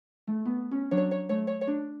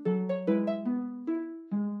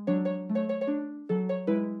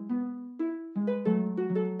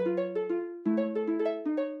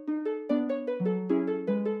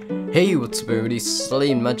Hey, what's up everybody,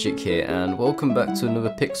 Slain Magic here, and welcome back to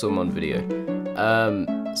another Pixelmon video.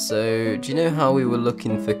 So, do you know how we were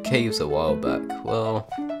looking for caves a while back? Well,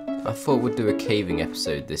 I thought we'd do a caving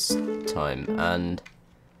episode this time, and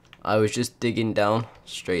I was just digging down,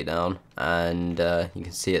 straight down, and you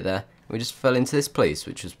can see it there. We just fell into this place,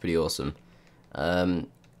 which was pretty awesome.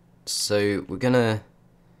 So, we're gonna...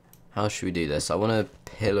 How should we do this? I want to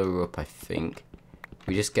pillar up, I think.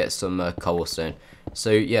 We just get some cobblestone.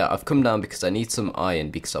 So yeah, I've come down because I need some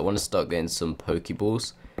iron because I want to start getting some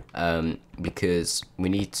Pokeballs. Because we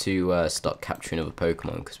need to start capturing other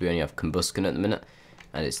Pokemon because we only have Combusken at the minute,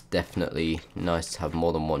 and it's definitely nice to have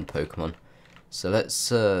more than one Pokemon. So let's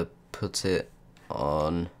put it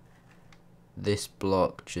on this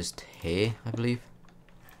block just here, I believe.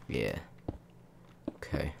 Yeah.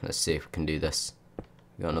 Okay, let's see if we can do this.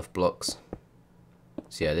 We got enough blocks.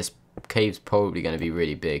 So yeah, this cave's probably going to be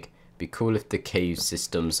really big. Be cool if the cave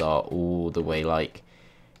systems are all the way like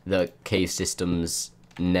the cave systems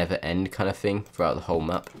never end kind of thing throughout the whole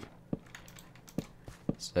map.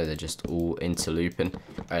 So they're just all interlooping.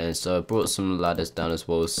 Alright, so I brought some ladders down as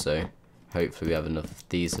well, so hopefully we have enough of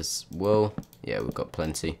these as well. Yeah, we've got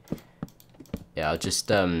plenty. Yeah, I just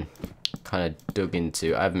kind of dug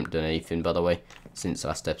into, I haven't done anything by the way since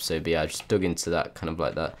last episode, but yeah, I just dug into that kind of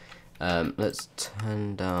like that. Let's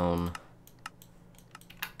turn down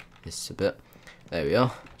this a bit. There we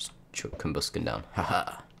are. Just chuck Combusken down.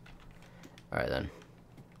 Haha. Alright then.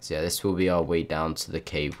 So yeah, this will be our way down to the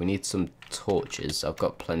cave. We need some torches. I've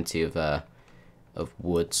got plenty of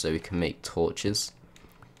wood, so we can make torches.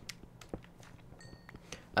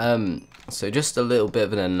 So just a little bit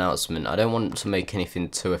of an announcement. I don't want to make anything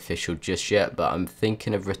too official just yet, but I'm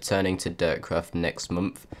thinking of returning to Dirtcraft next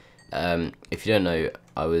month. If you don't know,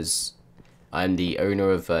 I'm the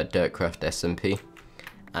owner of Dirtcraft SMP,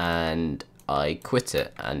 and I quit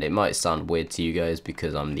it, and it might sound weird to you guys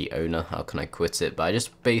because I'm the owner, how can I quit it, but I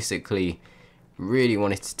just basically really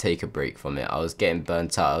wanted to take a break from it. I was getting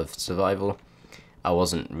burnt out of survival, I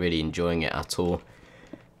wasn't really enjoying it at all,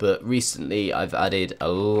 but recently I've added a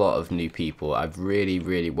lot of new people. I've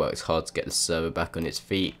really worked hard to get the server back on its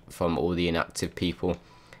feet from all the inactive people,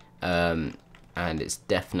 and it's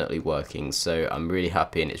definitely working, so I'm really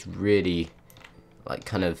happy, and it's really like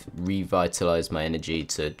kind of revitalized my energy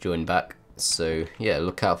to join back. So yeah,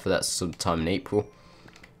 look out for that sometime in April.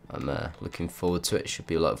 I'm looking forward to it. Should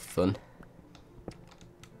be a lot of fun.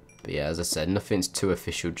 But yeah, as I said, nothing's too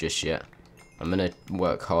official just yet. I'm gonna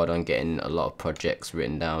work hard on getting a lot of projects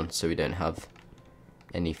written down so we don't have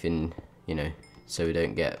anything, you know, so we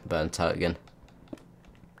don't get burnt out again.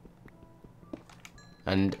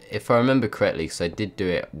 And if I remember correctly, because I did do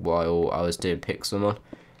it while I was doing Pixelmon,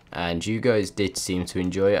 and you guys did seem to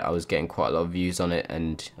enjoy it. I was getting quite a lot of views on it,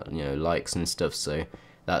 and you know, likes and stuff, so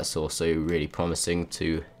that's also really promising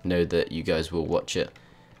to know that you guys will watch it.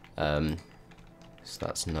 So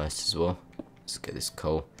that's nice as well. Let's get this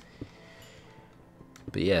coal.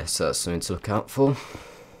 But yeah, so that's something to look out for.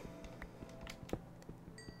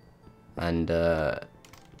 And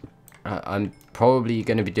I'm probably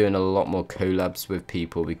going to be doing a lot more collabs with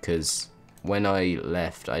people because when I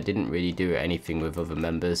left, I didn't really do anything with other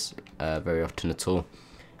members very often at all.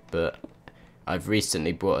 But I've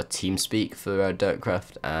recently brought a TeamSpeak for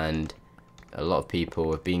Dirtcraft, and a lot of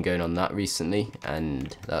people have been going on that recently,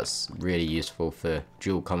 and that's really useful for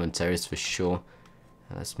dual commentaries for sure.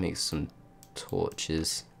 Let's make some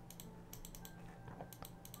torches.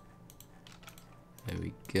 There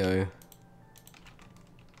we go.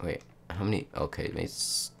 Wait, how many? Okay, it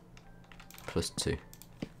makes +2.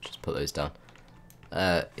 Just put those down.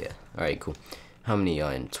 Yeah, alright, cool. How many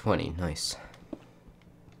iron? 20, nice.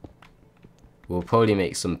 We'll probably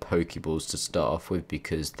make some Pokeballs to start off with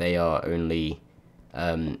because they are only,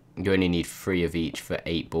 you only need 3 of each for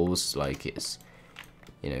 8 balls. Like, it's,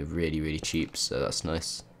 you know, really cheap, so that's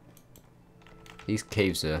nice. These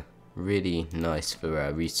caves are really nice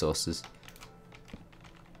for resources.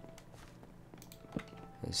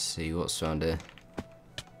 Let's see what's around here.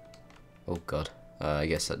 Oh god. I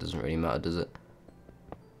guess that doesn't really matter, does it?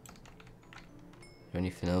 Is there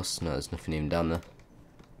anything else? No, there's nothing even down there.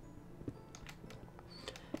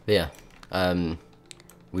 But yeah,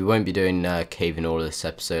 we won't be doing caving all of this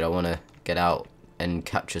episode. I want to get out and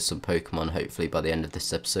capture some Pokemon, hopefully by the end of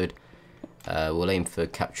this episode. We'll aim for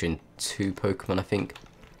capturing 2 Pokemon, I think,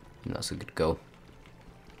 and that's a good goal.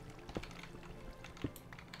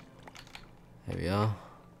 There we are.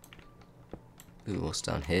 Ooh, what's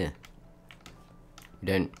down here?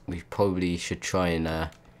 We probably should try and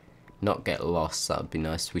not get lost. That would be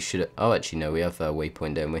nice. We should. Oh, actually no, we have a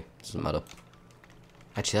waypoint, don't we? Doesn't matter.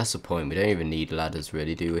 Actually, that's the point. We don't even need ladders,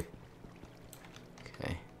 really, do we?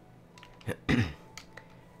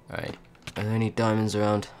 any diamonds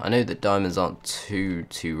around? I know that diamonds aren't too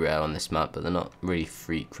rare on this map, but they're not really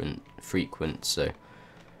frequent, so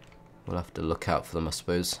we'll have to look out for them, I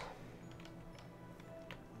suppose.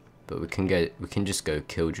 But we can just go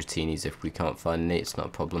kill Dratinis if we can't find any. It's not a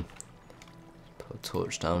problem. Put a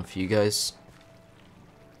torch down for you guys.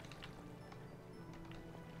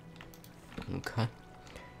 Okay.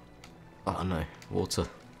 Oh no, water.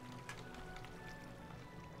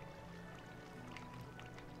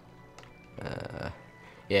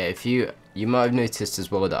 Yeah, if you might have noticed as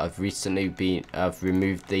well that I've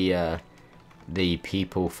removed the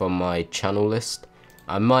people from my channel list.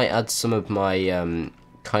 I might add some of my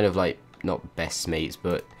kind of like, not best mates,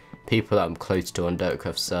 but people that I'm close to on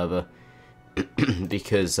Dirtcraft server,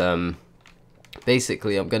 because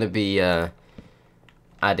basically I'm gonna be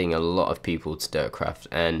adding a lot of people to Dirtcraft,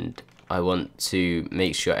 and I want to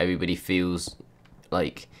make sure everybody feels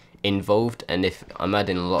like involved. And if I'm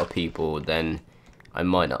adding a lot of people, then I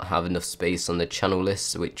might not have enough space on the channel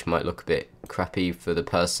list, which might look a bit crappy for the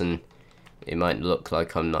person. It might look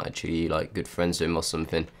like I'm not actually like good friends with him or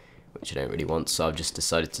something, which I don't really want, so I've just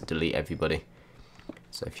decided to delete everybody.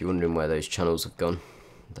 So if you're wondering where those channels have gone,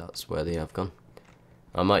 that's where they have gone.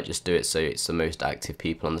 I might just do it so it's the most active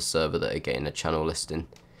people on the server that are getting a channel listing.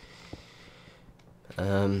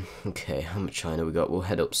 Okay, how much China we got? We'll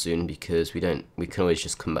head up soon because we can always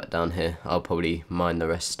just come back down here. I'll probably mine the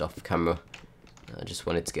rest off camera. I just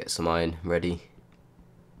wanted to get some iron ready.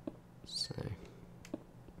 So,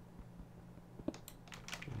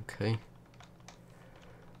 okay.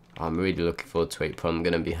 I'm really looking forward to April. I'm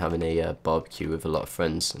going to be having a barbecue with a lot of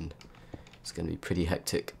friends, and it's going to be pretty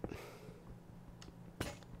hectic.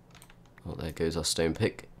 Oh, there goes our stone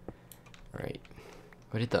pick. Right,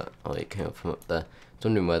 where did that? Oh, it came up from up there. I was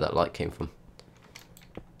wondering where that light came from.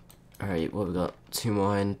 Alright, what have we got? 2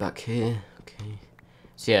 more iron back here. Okay.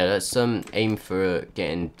 So yeah, let's aim for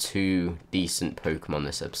getting 2 decent Pokemon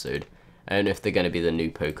this episode. I don't know if they're going to be the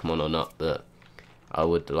new Pokemon or not, but I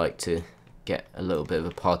would like to get a little bit of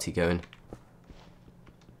a party going.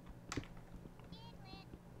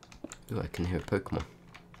 Ooh, I can hear a Pokemon.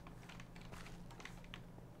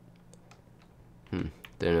 Don't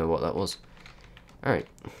know what that was. Alright.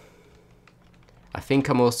 I think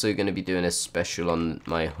I'm also going to be doing a special on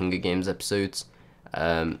my Hunger Games episodes.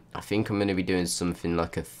 I think I'm going to be doing something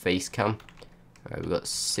like a face cam. Alright, we've got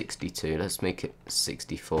 62. Let's make it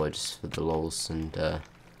 64 just for the lols, and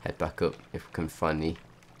head back up if we can find the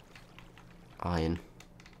iron.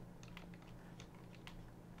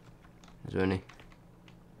 Is there any?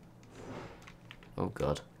 Oh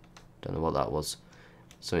god. Don't know what that was.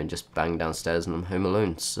 Something just banged downstairs and I'm home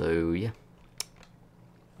alone, so yeah.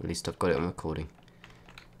 At least I've got it on recording.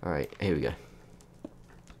 Alright, here we go.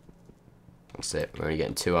 That's it, we're only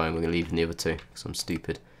getting 2 iron, we're going to leave the other 2, because I'm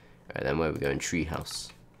stupid. Alright, then where are we going?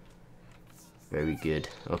 Treehouse. Very good.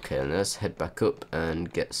 Okay, then let's head back up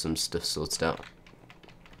and get some stuff sorted out.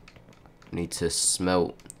 Need to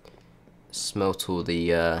smelt all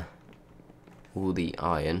the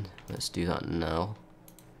iron. Let's do that now.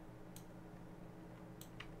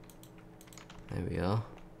 There we are.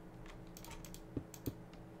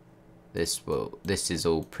 This is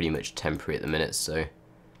all pretty much temporary at the minute, so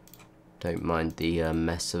don't mind the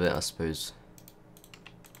mess of it, I suppose.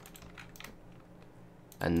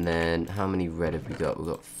 And then how many red have we got? We've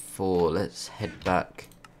got 4. Let's head back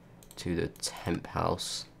to the temp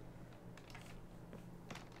house.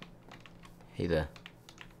 Hey there.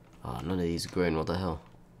 Oh, none of these are growing. What the hell?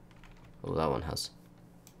 Oh, that one has.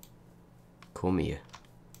 Call me you.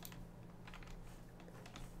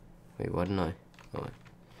 Wait, why didn't I? Oh,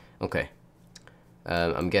 okay.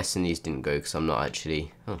 I'm guessing these didn't go because I'm not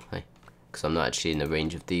actually. Oh, hey. Because I'm not actually in the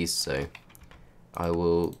range of these, so I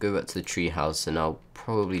will go back to the tree house and I'll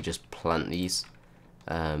probably just plant these.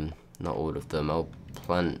 Not all of them. I'll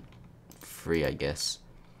plant 3, I guess.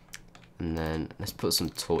 And then let's put some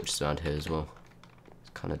torches around here as well. It's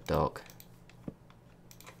kind of dark.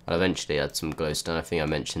 I'll eventually add some glowstone. I think I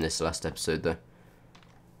mentioned this last episode though.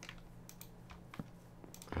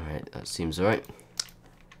 Alright, that seems alright.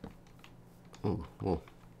 Ooh, whoa.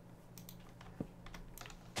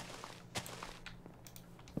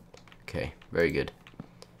 Okay, very good.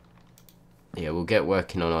 Yeah, we'll get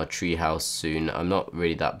working on our tree house soon. I'm not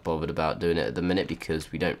really that bothered about doing it at the minute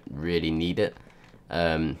because we don't really need it.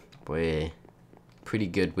 We're pretty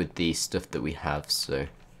good with the stuff that we have, so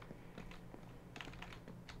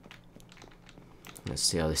let's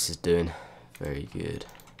see how this is doing. Very good.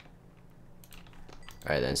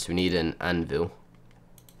 Alright then, so we need an anvil,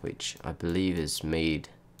 which I believe is made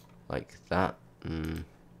like that.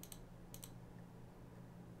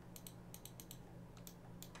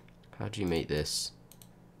 How do you make this?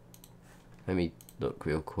 Let me look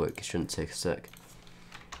real quick. It shouldn't take a sec.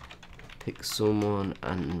 Pixelmon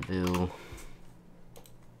anvil.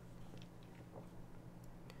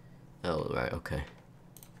 Oh, right, okay.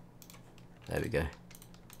 There we go.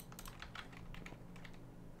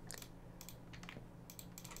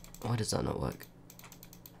 Why does that not work?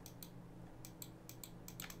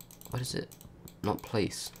 Why does it not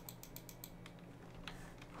place?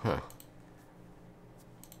 Huh.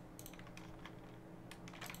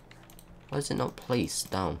 Why is it not placed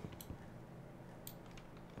down?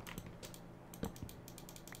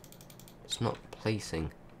 It's not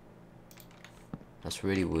placing. That's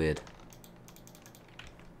really weird.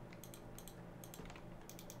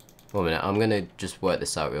 1 minute, I'm gonna just work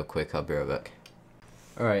this out real quick, I'll be right back.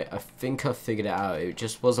 Alright, I think I figured it out. It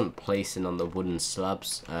just wasn't placing on the wooden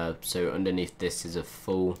slabs. So underneath this is a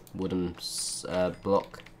full wooden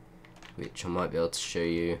block, which I might be able to show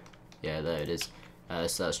you. Yeah, there it is.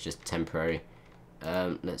 So that's just temporary.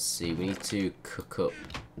 Let's see, we need to cook up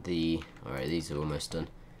the... Alright, these are almost done.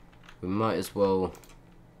 We might as well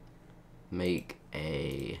make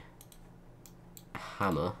a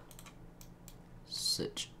hammer,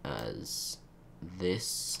 such as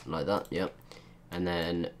this, like that, yep. And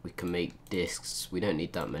then we can make discs. We don't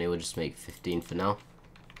need that many, we'll just make 15 for now.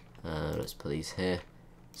 Let's put these here.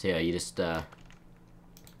 So yeah, you just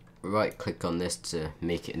right click on this to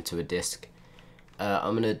make it into a disc.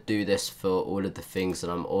 I'm going to do this for all of the things,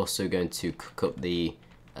 and I'm also going to cook up the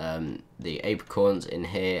apricorns in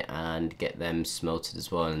here and get them smelted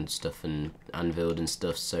as well and stuff, and anviled and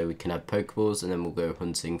stuff, so we can have Pokeballs, and then we'll go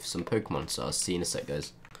hunting for some Pokemon. So I'll see you in a sec,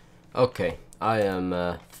 guys. Okay, I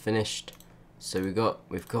am finished. So we've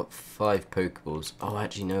got 5 Pokeballs. Oh,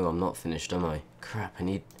 actually no, I'm not finished, am I? Crap, I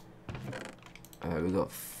need... Alright, we've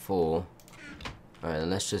got 4. Alright,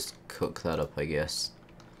 then let's just cook that up, I guess.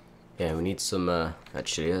 Yeah, we need some,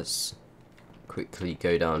 actually, let's quickly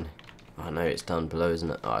go down. Oh no, it's down below, isn't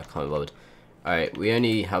it? Oh, I can't be bothered. Alright, we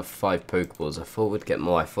only have 5 Pokeballs. I thought we'd get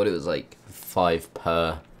more. I thought it was like 5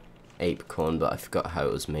 per apricorn, but I forgot how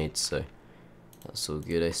it was made, so that's all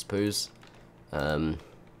good, I suppose.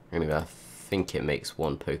 Anyway, I think it makes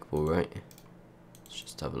 1 Pokeball, right? Let's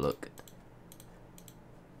just have a look.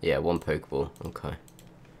 Yeah, 1 Pokeball. Okay.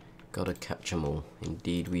 Gotta catch them all.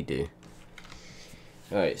 Indeed we do.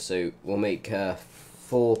 Alright, so we'll make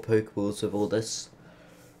 4 Pokeballs with all this.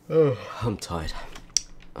 Oh, I'm tired.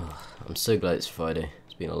 Oh, I'm so glad it's Friday.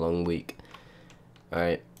 It's been a long week.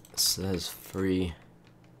 Alright, so there's 3.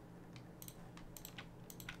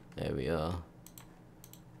 There we are.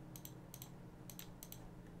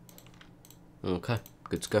 Okay,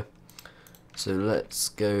 good to go. So let's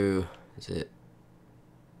go. Is it?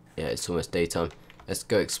 Yeah, it's almost daytime. Let's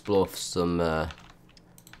go explore for some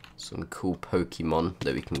cool Pokemon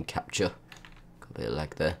that we can capture. Got a bit of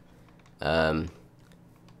lag there.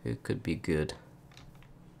 Who could be good?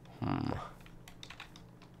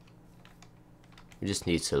 We just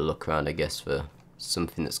need to look around, I guess, for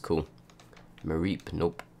something that's cool. Mareep,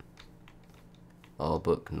 nope.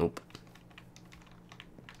 Arbok, nope.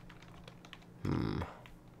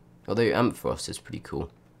 Although Ampharos is pretty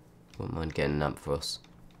cool. Wouldn't mind getting an Ampharos,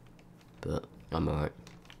 but I'm alright.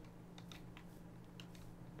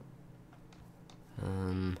 I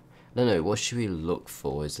don't know, what should we look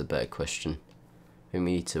for is the better question. We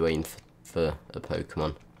need to aim for a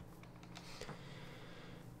Pokemon.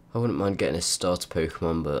 I wouldn't mind getting a starter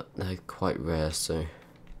Pokemon, but they're quite rare, so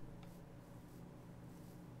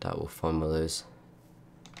that will find one of those.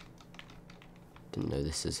 Didn't know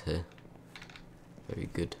this is here. Very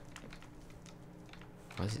good.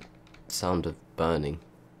 Why is it sound of burning?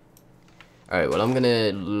 Alright, well, I'm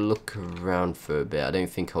gonna look around for a bit. I don't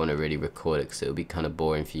think I want to really record it because it'll be kind of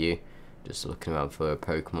boring for you, just looking around for a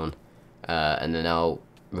Pokemon. And then I'll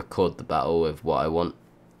record the battle with what I want.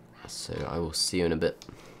 So I will see you in a bit.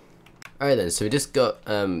 Alright then, so we just got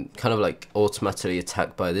kind of like automatically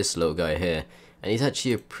attacked by this little guy here. And he's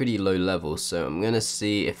actually a pretty low level, so I'm gonna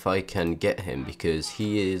see if I can get him, because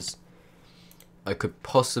he is... I could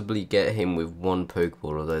possibly get him with 1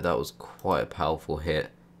 Pokeball, although that was quite a powerful hit.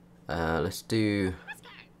 Let's do...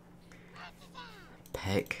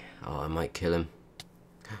 Peck. Oh, I might kill him.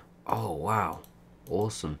 Oh, wow.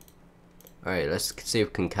 Awesome. Alright, let's see if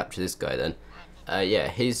we can capture this guy then.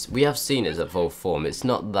 Yeah, we have seen his evolved form. It's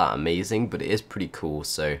not that amazing, but it is pretty cool,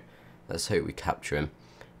 so let's hope we capture him.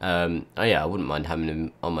 Oh yeah, I wouldn't mind having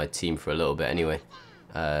him on my team for a little bit anyway.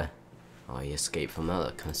 Oh, he escaped from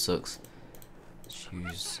that kind of sucks. Let's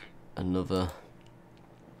use another...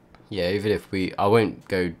 Yeah, even if I won't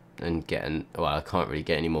go and get well, I can't really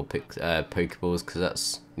get any more Pokeballs, because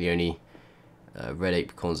that's the only red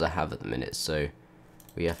apricorns I have at the minute, so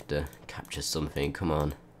we have to capture something. Come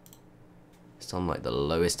on. It's on like the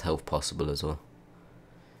lowest health possible as well.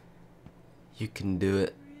 You can do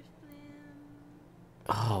it.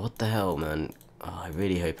 Oh, what the hell, man. Oh, I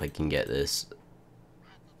really hope I can get this.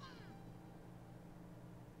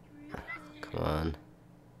 Come on.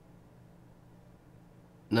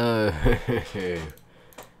 No.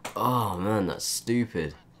 Oh man, that's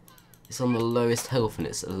stupid. It's on the lowest health and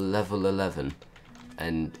it's level 11.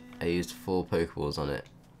 And I used 4 Pokeballs on it.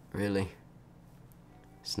 Really?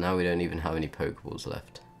 So now we don't even have any Pokeballs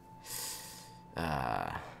left.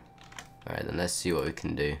 Alright, then let's see what we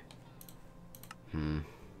can do.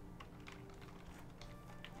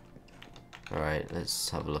 Alright, let's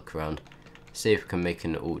have a look around. See if we can make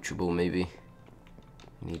an Ultra Ball maybe.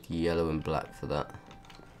 We need yellow and black for that.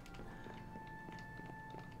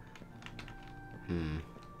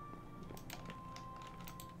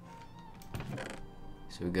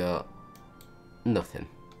 So we got nothing.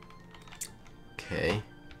 Okay.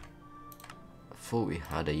 I thought we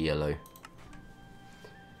had a yellow.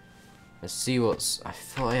 Let's see what's... I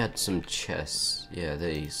thought I had some chests. Yeah,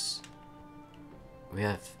 these. We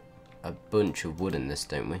have a bunch of wood in this,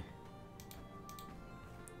 don't we?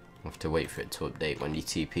 We'll have to wait for it to update when you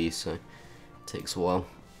TP, so it takes a while.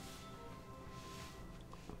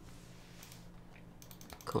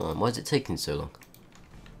 Come on, why is it taking so long?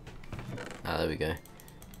 Ah, there we go.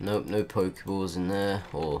 Nope, no Pokeballs in there.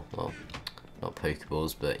 Or, well, not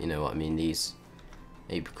Pokeballs, but you know what I mean, these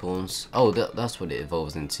apricorns. Oh, that's what it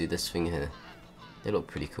evolves into, this thing here. They look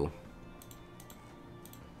pretty cool.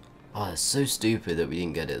 Oh, that's so stupid that we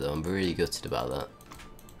didn't get it though. I'm really gutted about that.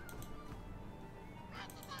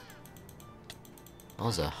 That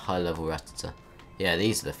was a high level Rattata. Yeah,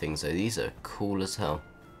 these are the things though. These are cool as hell.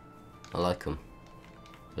 I like them.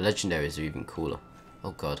 The legendaries are even cooler.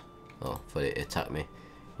 Oh god. Oh, I thought it attacked me.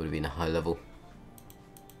 Would have been a high level.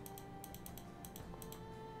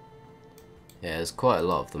 Yeah, there's quite a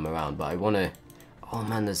lot of them around, but I want to... Oh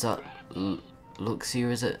man, there's that Luxia,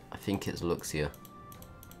 is it? I think it's Luxia.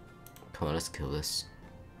 Come on, let's kill this.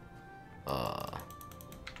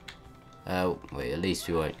 Wait, at least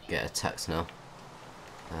we won't get attacks now.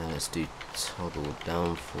 Let's do toggle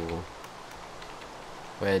downfall.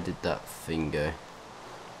 Where did that thing go?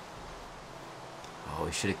 Oh,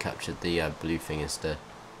 we should have captured the blue thing instead.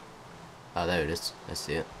 Oh, there it is. I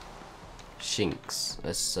see it. Shinx.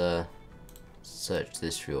 Let's search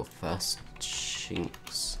this real fast.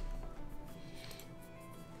 Shinx.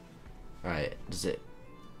 Alright, does it...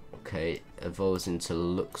 Okay, evolves into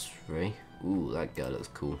Luxray. Ooh, that guy looks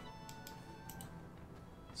cool.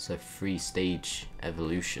 It's a 3-stage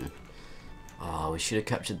evolution. Oh, we should have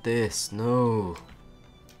captured this. No.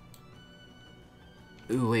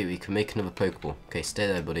 Ooh, wait, we can make another Pokeball. Okay, stay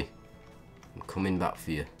there, buddy. I'm coming back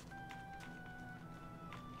for you.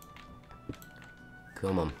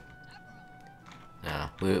 Come on. Nah,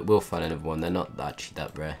 we'll find another one. They're not actually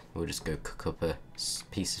that rare. We'll just go cook up a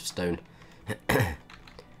piece of stone.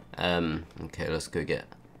 Okay, let's go get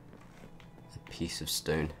a piece of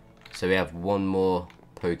stone. So we have one more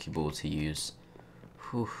Pokeball to use.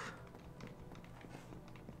 Whew.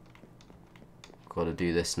 Gotta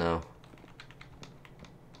do this now.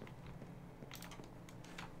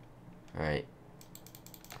 Alright.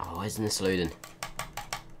 Oh, why isn't this loading?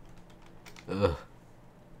 Ugh.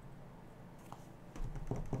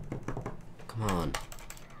 Come on.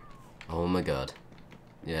 Oh my god.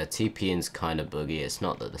 Yeah, TPing's kind of buggy. It's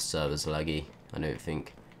not that the server's laggy, I don't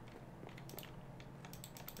think.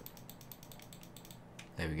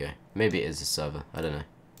 There we go. Maybe it is the server. I don't know.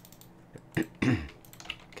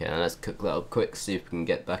 Okay, now let's cook that up quick, see if we can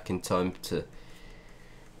get back in time to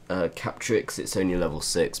capture it, 'cause it's only level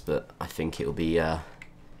 6, but I think it'll be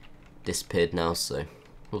disappeared now, so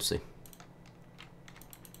we'll see.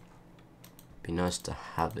 Be nice to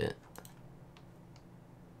have it.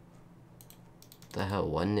 What the hell,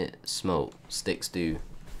 why didn't it smelt? Sticks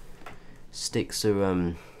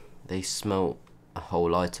are, they smelt a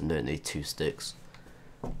whole item, don't they? 2 sticks.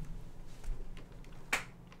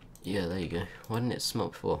 Yeah, there you go. Why didn't it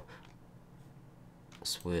smelt before?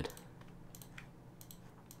 That's weird.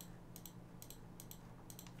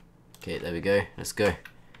 Okay, there we go. Let's go.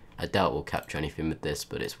 I doubt we'll capture anything with this,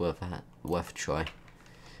 but it's worth a try.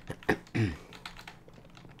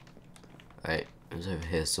 Alright, it was over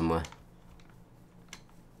here somewhere.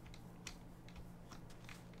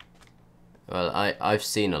 Well, I've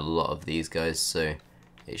seen a lot of these guys, so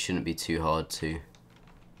it shouldn't be too hard to...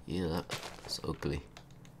 Yeah, that's ugly.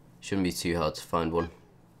 Shouldn't be too hard to find one.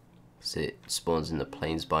 So it spawns in the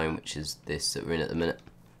plains biome, which is this that we're in at the minute.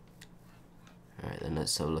 Alright then,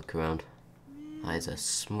 let's have a look around. That is a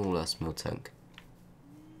small ass milk tank.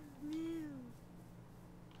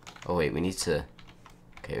 Oh wait, we need to...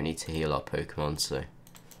 Okay, we need to heal our Pokemon, so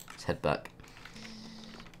let's head back.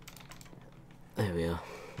 There we are.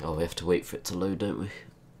 Oh, we have to wait for it to load, don't we?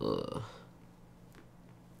 Ugh.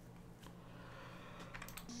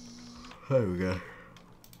 There we go.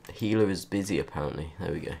 The healer is busy apparently.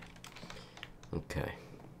 There we go. Okay.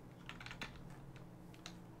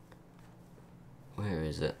 Where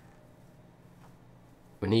is it?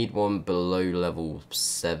 We need one below level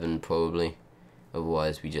 7 probably.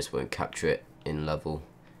 Otherwise we just won't capture it in level.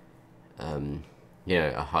 You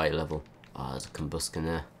know, a high level. Ah, oh, there's a Combuskin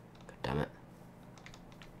there. God damn it.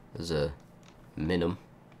 There's a Minum.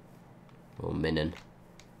 Or Minin.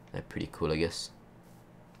 They're pretty cool, I guess.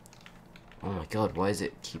 Oh my god, why does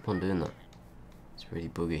it keep on doing that? It's really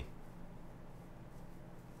buggy.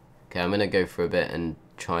 Okay, I'm gonna go for a bit and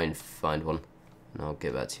try and find one. And I'll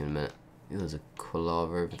get back to you in a minute. Ooh, there's a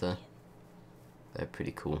Quilava over there. They're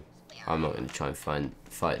pretty cool. I'm not gonna try and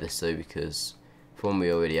fight this though, because for one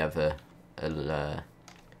we already have a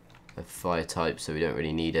fire type, so we don't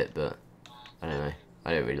really need it, but I don't know.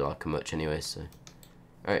 I don't really like them much anyway, so.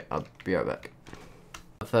 Alright, I'll be right back.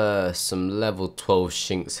 I have some level 12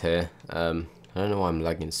 Shinx here. I don't know why I'm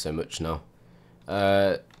lagging so much now.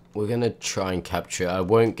 We're gonna try and capture it. I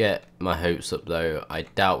won't get my hopes up though. I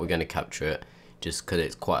doubt we're gonna capture it, just because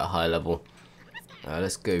it's quite a high level.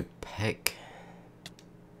 Let's go peck.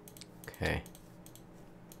 Okay.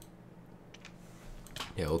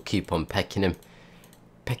 Yeah, we'll keep on pecking him.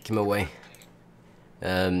 Peck him away.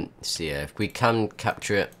 So yeah, if we can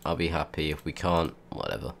capture it, I'll be happy. If we can't,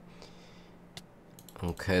 whatever.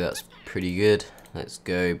 Okay, that's pretty good. Let's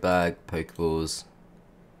go bag, Pokeballs.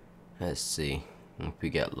 Let's see if we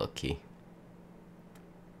get lucky.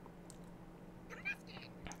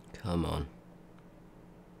 Come on.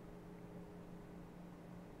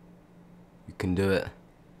 You can do it.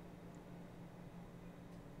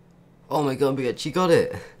 Oh my god, we actually got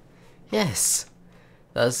it! Yes!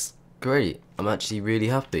 That's great. I'm actually really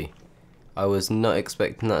happy. I was not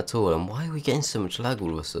expecting that at all. And why are we getting so much lag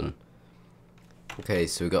all of a sudden? Okay,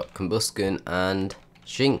 so we got Combuskin and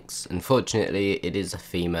Shinx. Unfortunately, it is a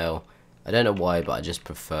female. I don't know why, but I just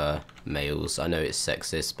prefer males. I know it's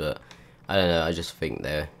sexist, but I don't know. I just think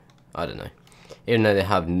they're... I don't know. Even though they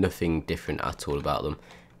have nothing different at all about them.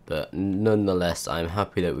 But nonetheless, I'm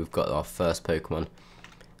happy that we've got our first Pokemon.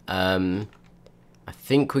 I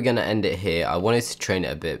think we're going to end it here. I wanted to train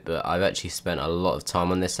it a bit, but I've actually spent a lot of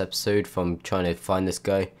time on this episode from trying to find this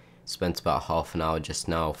guy. Spent about half an hour just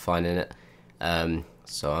now finding it.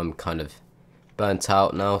 So I'm kind of burnt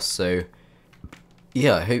out now. So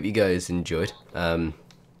yeah, I hope you guys enjoyed. And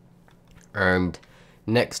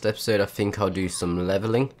next episode I think I'll do some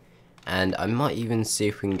leveling. And I might even see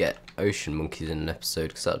if we can get Ocean Monkeys in an episode,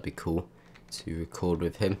 because that would be cool to record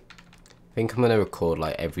with him. I think I'm going to record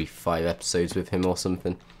like every 5 episodes with him or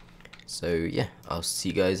something. So yeah, I'll see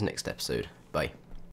you guys next episode. Bye.